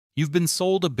You've been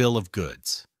sold a bill of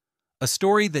goods. A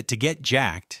story that to get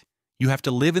jacked, you have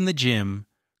to live in the gym,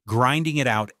 grinding it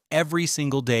out every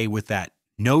single day with that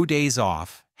no days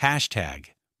off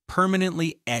hashtag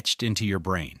permanently etched into your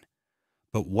brain.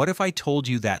 But what if I told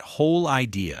you that whole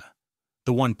idea,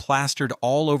 the one plastered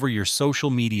all over your social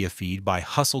media feed by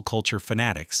hustle culture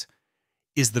fanatics,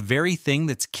 is the very thing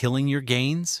that's killing your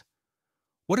gains?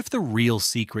 What if the real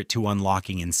secret to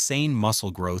unlocking insane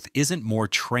muscle growth isn't more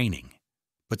training,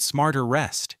 but smarter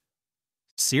rest?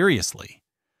 Seriously,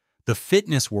 the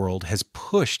fitness world has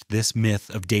pushed this myth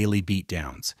of daily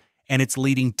beatdowns, and it's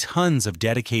leading tons of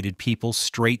dedicated people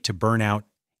straight to burnout,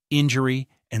 injury,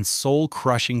 and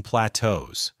soul-crushing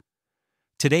plateaus.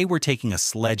 Today we're taking a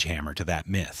sledgehammer to that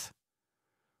myth.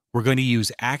 We're going to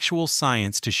use actual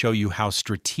science to show you how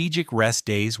strategic rest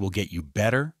days will get you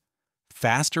better,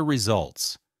 faster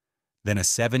results than a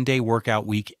 7-day workout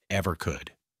week ever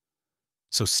could.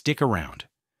 So stick around,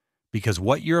 because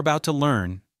what you're about to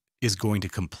learn is going to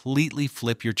completely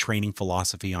flip your training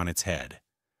philosophy on its head.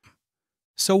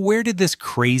 So where did this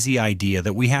crazy idea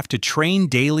that we have to train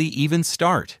daily even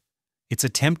start? It's a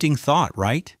tempting thought,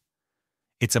 right?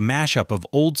 It's a mashup of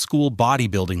old-school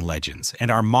bodybuilding legends and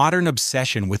our modern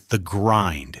obsession with the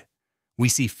grind. We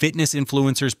see fitness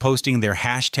influencers posting their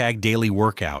hashtag daily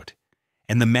workout,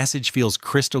 and the message feels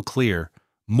crystal clear: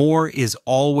 more is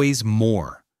always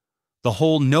more. The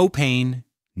whole no pain,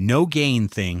 no gain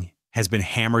thing has been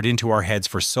hammered into our heads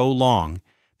for so long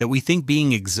that we think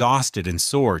being exhausted and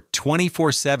sore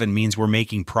 24/7 means we're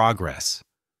making progress.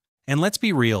 And let's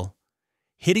be real,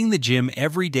 hitting the gym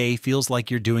every day feels like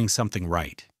you're doing something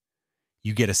right.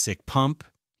 You get a sick pump,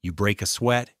 you break a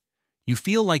sweat, you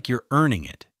feel like you're earning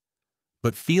it.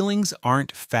 But feelings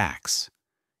aren't facts.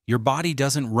 Your body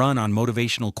doesn't run on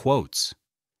motivational quotes.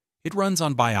 It runs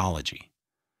on biology.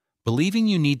 Believing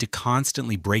you need to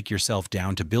constantly break yourself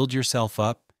down to build yourself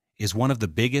up is one of the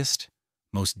biggest,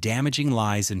 most damaging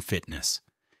lies in fitness.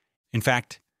 In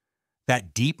fact,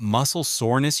 that deep muscle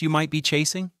soreness you might be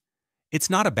chasing, it's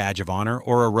not a badge of honor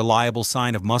or a reliable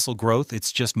sign of muscle growth,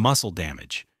 it's just muscle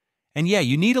damage. And yeah,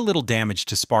 you need a little damage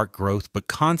to spark growth, but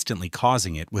constantly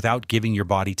causing it without giving your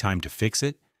body time to fix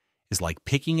it is like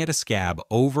picking at a scab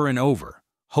over and over,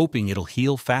 hoping it'll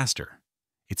heal faster.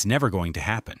 It's never going to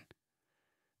happen.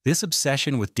 This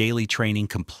obsession with daily training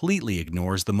completely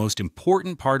ignores the most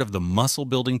important part of the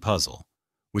muscle-building puzzle,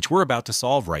 which we're about to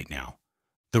solve right now.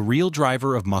 The real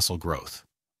driver of muscle growth: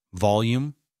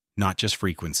 volume, not just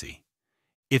frequency.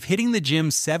 If hitting the gym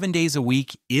 7 days a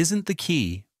week isn't the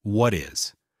key, what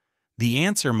is? The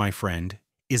answer, my friend,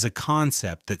 is a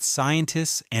concept that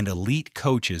scientists and elite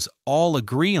coaches all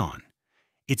agree on.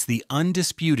 It's the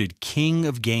undisputed king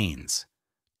of gains: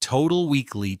 total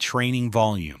weekly training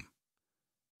volume.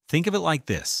 Think of it like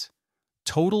this: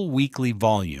 total weekly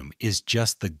volume is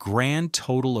just the grand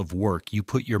total of work you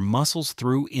put your muscles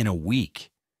through in a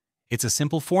week. It's a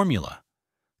simple formula: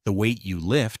 the weight you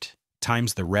lift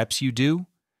times the reps you do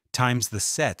times the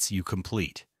sets you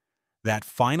complete. That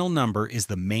final number is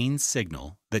the main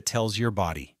signal that tells your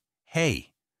body,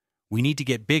 hey, we need to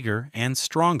get bigger and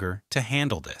stronger to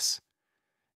handle this.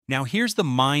 Now here's the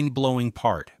mind-blowing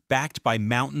part, backed by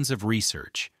mountains of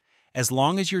research. As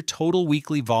long as your total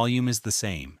weekly volume is the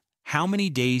same, how many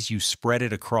days you spread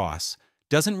it across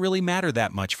doesn't really matter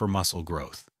that much for muscle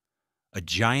growth. A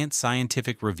giant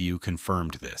scientific review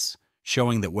confirmed this,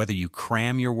 showing that whether you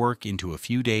cram your work into a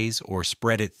few days or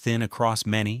spread it thin across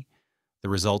many, the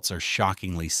results are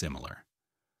shockingly similar.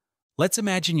 Let's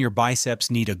imagine your biceps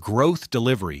need a growth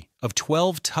delivery of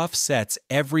 12 tough sets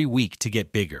every week to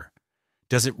get bigger.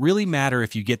 Does it really matter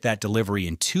if you get that delivery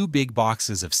in 2 big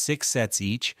boxes of 6 sets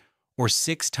each, or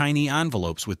 6 tiny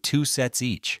envelopes with 2 sets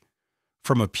each?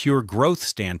 From a pure growth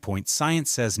standpoint,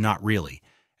 science says not really,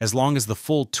 as long as the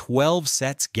full 12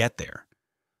 sets get there.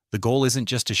 The goal isn't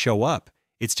just to show up,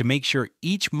 it's to make sure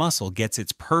each muscle gets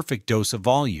its perfect dose of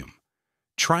volume.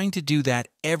 Trying to do that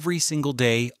every single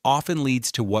day often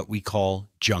leads to what we call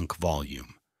junk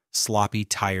volume, sloppy,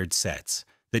 tired sets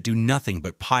that do nothing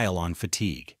but pile on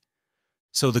fatigue.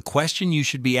 So the question you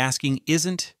should be asking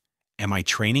isn't, am I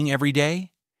training every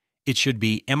day? It should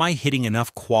be, am I hitting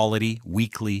enough quality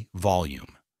weekly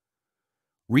volume?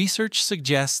 Research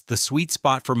suggests the sweet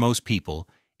spot for most people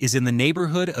is in the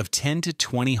neighborhood of 10 to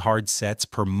 20 hard sets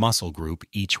per muscle group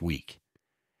each week.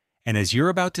 And as you're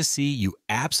about to see, you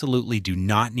absolutely do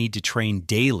not need to train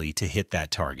daily to hit that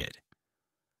target.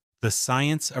 The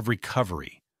science of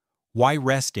recovery: why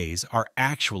rest days are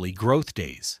actually growth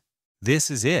days.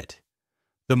 This is it.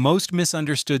 The most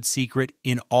misunderstood secret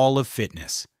in all of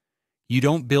fitness. You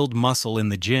don't build muscle in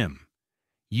the gym.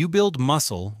 You build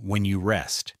muscle when you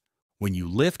rest, When you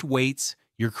lift weights,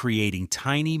 you're creating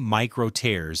tiny micro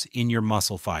tears in your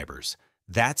muscle fibers.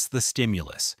 That's the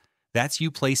stimulus. That's you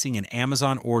placing an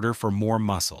Amazon order for more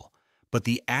muscle. But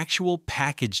the actual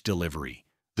package delivery,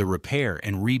 the repair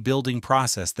and rebuilding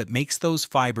process that makes those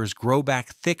fibers grow back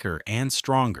thicker and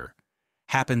stronger,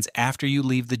 happens after you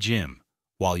leave the gym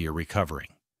while you're recovering.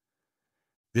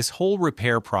 This whole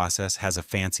repair process has a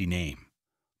fancy name: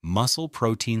 muscle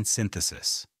protein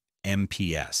synthesis,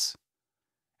 MPS.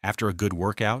 After a good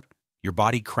workout, your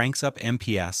body cranks up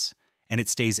MPS and it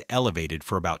stays elevated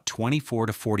for about 24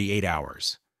 to 48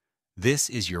 hours. This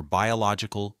is your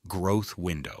biological growth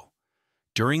window.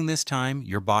 During this time,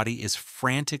 your body is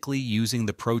frantically using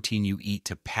the protein you eat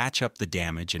to patch up the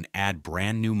damage and add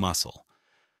brand new muscle.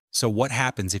 So what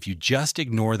happens if you just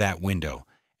ignore that window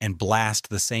and blast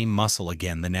the same muscle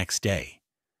again the next day?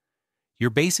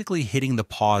 You're basically hitting the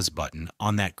pause button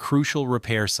on that crucial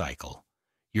repair cycle.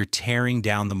 You're tearing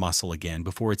down the muscle again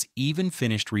before it's even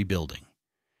finished rebuilding.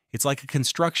 It's like a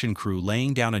construction crew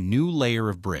laying down a new layer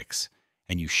of bricks,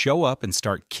 and you show up and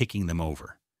start kicking them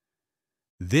over.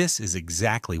 This is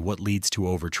exactly what leads to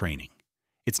overtraining.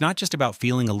 It's not just about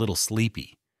feeling a little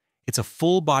sleepy. It's a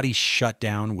full-body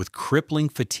shutdown with crippling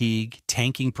fatigue,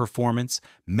 tanking performance,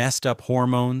 messed up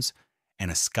hormones,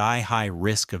 and a sky-high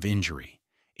risk of injury.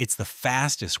 It's the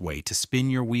fastest way to spin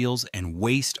your wheels and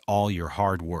waste all your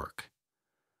hard work.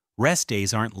 Rest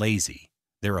days aren't lazy.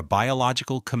 They're a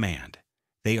biological command.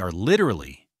 They are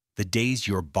literally the days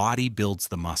your body builds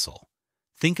the muscle.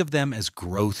 Think of them as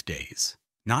growth days,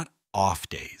 not off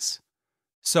days.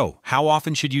 So, how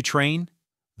often should you train?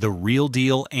 The real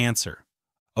deal answer.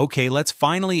 Okay, let's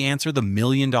finally answer the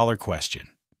million-dollar question.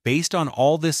 Based on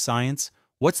all this science,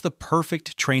 what's the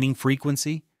perfect training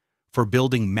frequency? For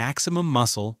building maximum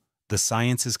muscle, the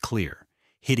science is clear.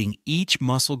 Hitting each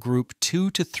muscle group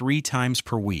 2 to 3 times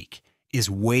per week is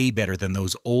way better than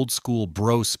those old-school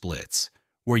bro splits,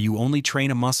 where you only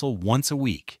train a muscle once a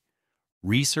week.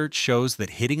 Research shows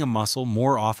that hitting a muscle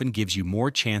more often gives you more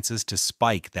chances to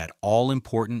spike that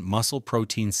all-important muscle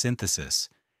protein synthesis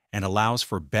and allows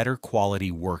for better quality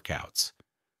workouts.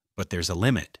 But there's a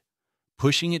limit.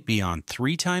 Pushing it beyond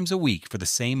 3 times a week for the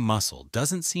same muscle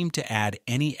doesn't seem to add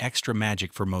any extra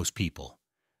magic for most people,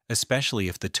 especially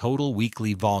if the total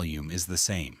weekly volume is the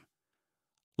same.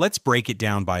 Let's break it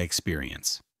down by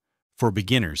experience. For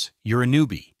beginners, you're a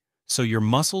newbie, so your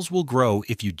muscles will grow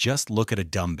if you just look at a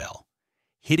dumbbell.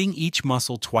 Hitting each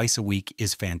muscle twice a week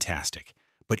is fantastic,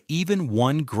 but even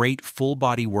one great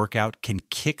full-body workout can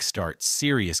kickstart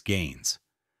serious gains.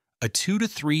 A 2 to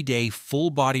 3 day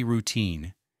full-body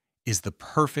routine is the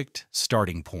perfect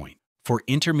starting point. For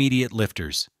intermediate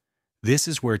lifters, this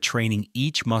is where training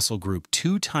each muscle group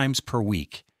 2 times per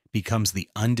week becomes the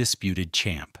undisputed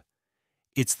champ.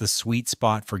 It's the sweet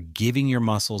spot for giving your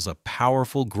muscles a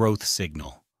powerful growth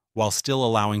signal while still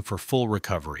allowing for full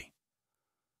recovery.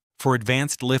 For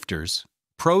advanced lifters,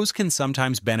 pros can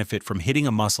sometimes benefit from hitting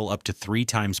a muscle up to 3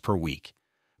 times per week,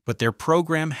 but their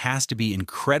program has to be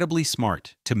incredibly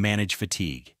smart to manage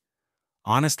fatigue.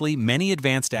 Honestly, many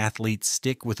advanced athletes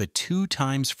stick with a 2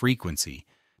 times frequency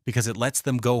because it lets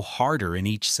them go harder in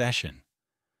each session.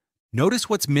 Notice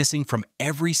what's missing from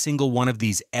every single one of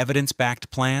these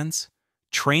evidence-backed plans?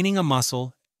 Training a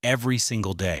muscle every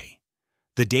single day.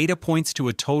 The data points to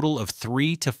a total of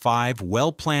 3 to 5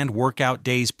 well-planned workout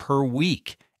days per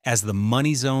week as the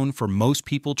money zone for most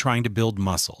people trying to build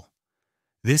muscle.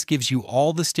 This gives you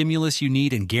all the stimulus you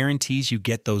need and guarantees you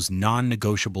get those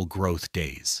non-negotiable growth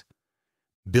days.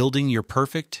 Building your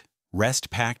perfect,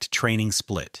 rest-packed training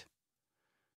split.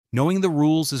 Knowing the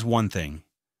rules is one thing,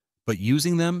 but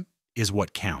using them is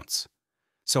what counts.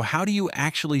 So how do you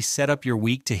actually set up your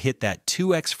week to hit that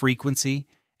 2x frequency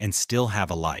and still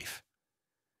have a life?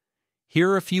 Here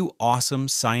are a few awesome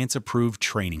science-approved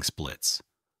training splits.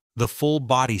 The full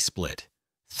body split,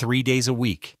 3 days a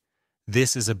week.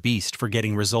 This is a beast for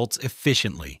getting results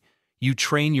efficiently. You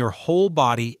train your whole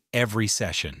body every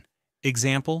session.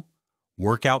 Example: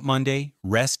 workout Monday,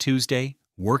 rest Tuesday,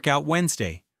 workout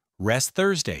Wednesday, rest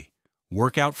Thursday,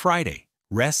 workout Friday,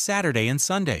 rest Saturday and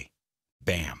Sunday.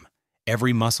 Bam!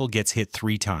 Every muscle gets hit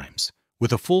 3 times,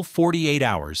 with a full 48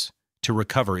 hours to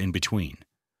recover in between.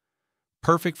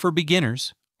 Perfect for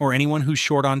beginners or anyone who's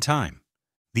short on time.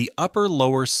 The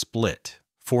upper-lower split,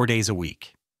 4 days a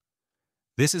week.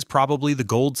 This is probably the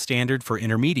gold standard for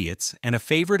intermediates and a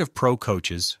favorite of pro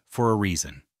coaches for a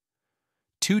reason.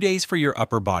 2 days for your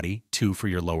upper body, 2 for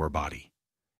your lower body.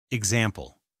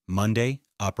 Example: Monday,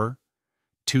 upper,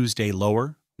 Tuesday,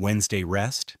 lower, Wednesday,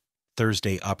 rest,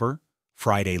 Thursday, upper,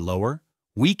 Friday, lower,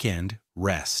 weekend,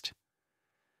 rest.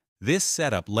 This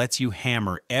setup lets you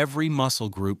hammer every muscle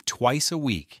group twice a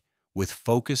week with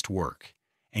focused work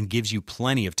and gives you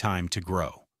plenty of time to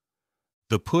grow.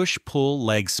 The push-pull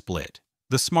leg split,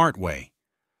 the smart way.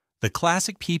 The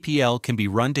classic PPL can be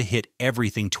run to hit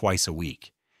everything twice a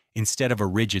week. Instead of a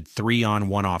rigid 3-on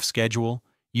 1-off schedule,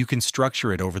 you can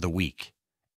structure it over the week.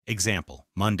 Example,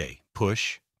 Monday,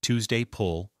 push, Tuesday,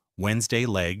 pull, Wednesday,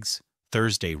 legs,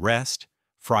 Thursday, rest,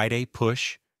 Friday,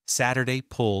 push, Saturday,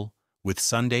 pull, with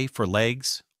Sunday for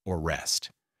legs or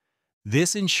rest.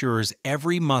 This ensures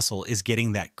every muscle is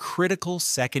getting that critical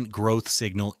second growth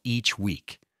signal each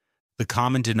week. The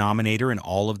common denominator in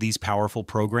all of these powerful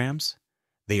programs?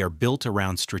 They are built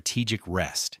around strategic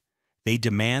rest. They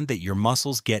demand that your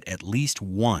muscles get at least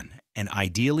 1, and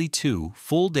ideally 2,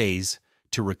 full days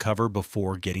to recover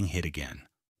before getting hit again.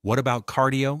 What about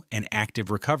cardio and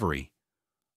active recovery?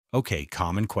 Okay,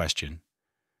 common question.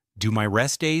 Do my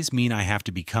rest days mean I have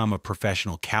to become a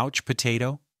professional couch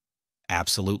potato?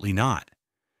 Absolutely not.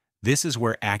 This is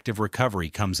where active recovery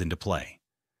comes into play.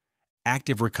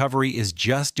 Active recovery is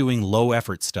just doing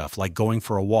low-effort stuff like going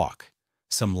for a walk,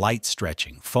 some light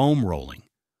stretching, foam rolling,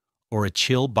 or a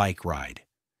chill bike ride.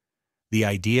 The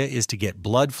idea is to get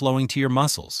blood flowing to your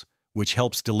muscles, which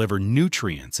helps deliver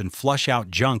nutrients and flush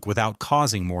out junk without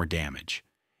causing more damage.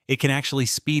 It can actually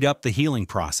speed up the healing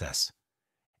process.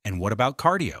 And what about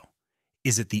cardio?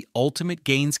 Is it the ultimate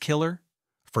gains killer?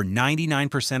 For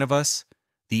 99% of us,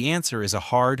 the answer is a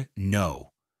hard no.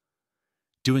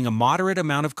 Doing a moderate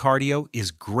amount of cardio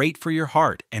is great for your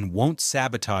heart and won't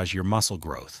sabotage your muscle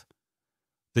growth.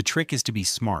 The trick is to be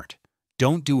smart.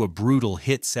 Don't do a brutal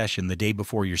HIIT session the day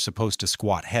before you're supposed to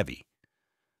squat heavy.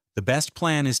 The best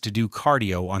plan is to do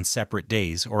cardio on separate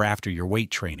days or after your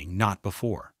weight training, not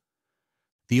before.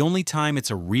 The only time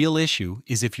it's a real issue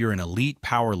is if you're an elite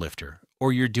powerlifter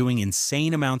or you're doing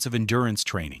insane amounts of endurance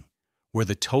training, where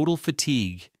the total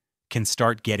fatigue can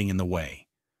start getting in the way.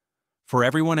 For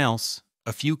everyone else,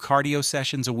 a few cardio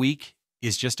sessions a week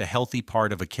is just a healthy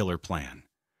part of a killer plan.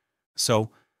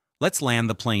 So, let's land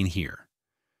the plane here.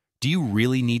 Do you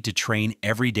really need to train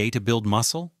every day to build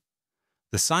muscle?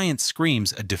 The science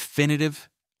screams a definitive,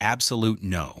 absolute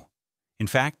no. In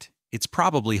fact, it's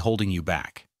probably holding you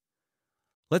back.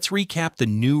 Let's recap the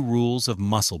new rules of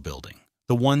muscle building,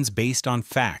 the ones based on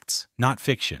facts, not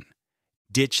fiction.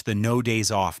 Ditch the no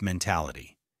days off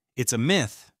mentality. It's a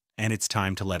myth, and it's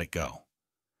time to let it go.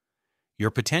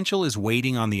 Your potential is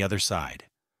waiting on the other side.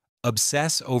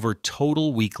 Obsess over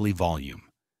total weekly volume.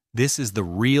 This is the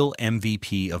real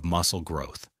MVP of muscle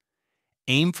growth.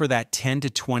 Aim for that 10 to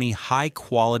 20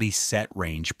 high-quality set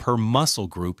range per muscle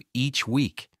group each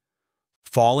week.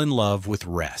 Fall in love with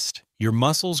rest. Your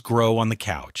muscles grow on the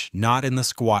couch, not in the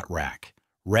squat rack.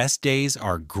 Rest days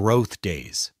are growth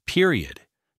days, period.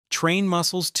 Train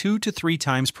muscles 2 to 3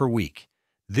 times per week.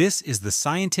 This is the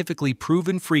scientifically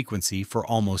proven frequency for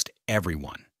almost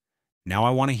everyone. Now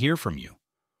I want to hear from you.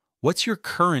 What's your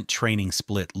current training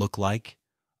split look like?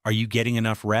 Are you getting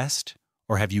enough rest?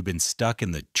 Or have you been stuck in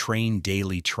the train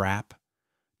daily trap?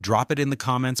 Drop it in the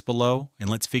comments below and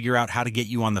let's figure out how to get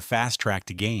you on the fast track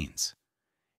to gains.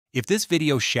 If this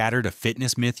video shattered a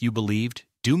fitness myth you believed,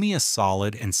 do me a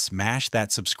solid and smash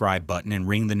that subscribe button and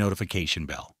ring the notification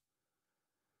bell.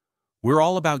 We're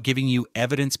all about giving you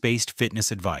evidence-based fitness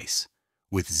advice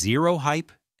with zero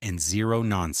hype and zero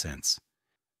nonsense.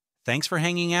 Thanks for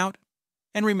hanging out,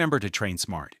 and remember to train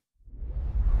smart.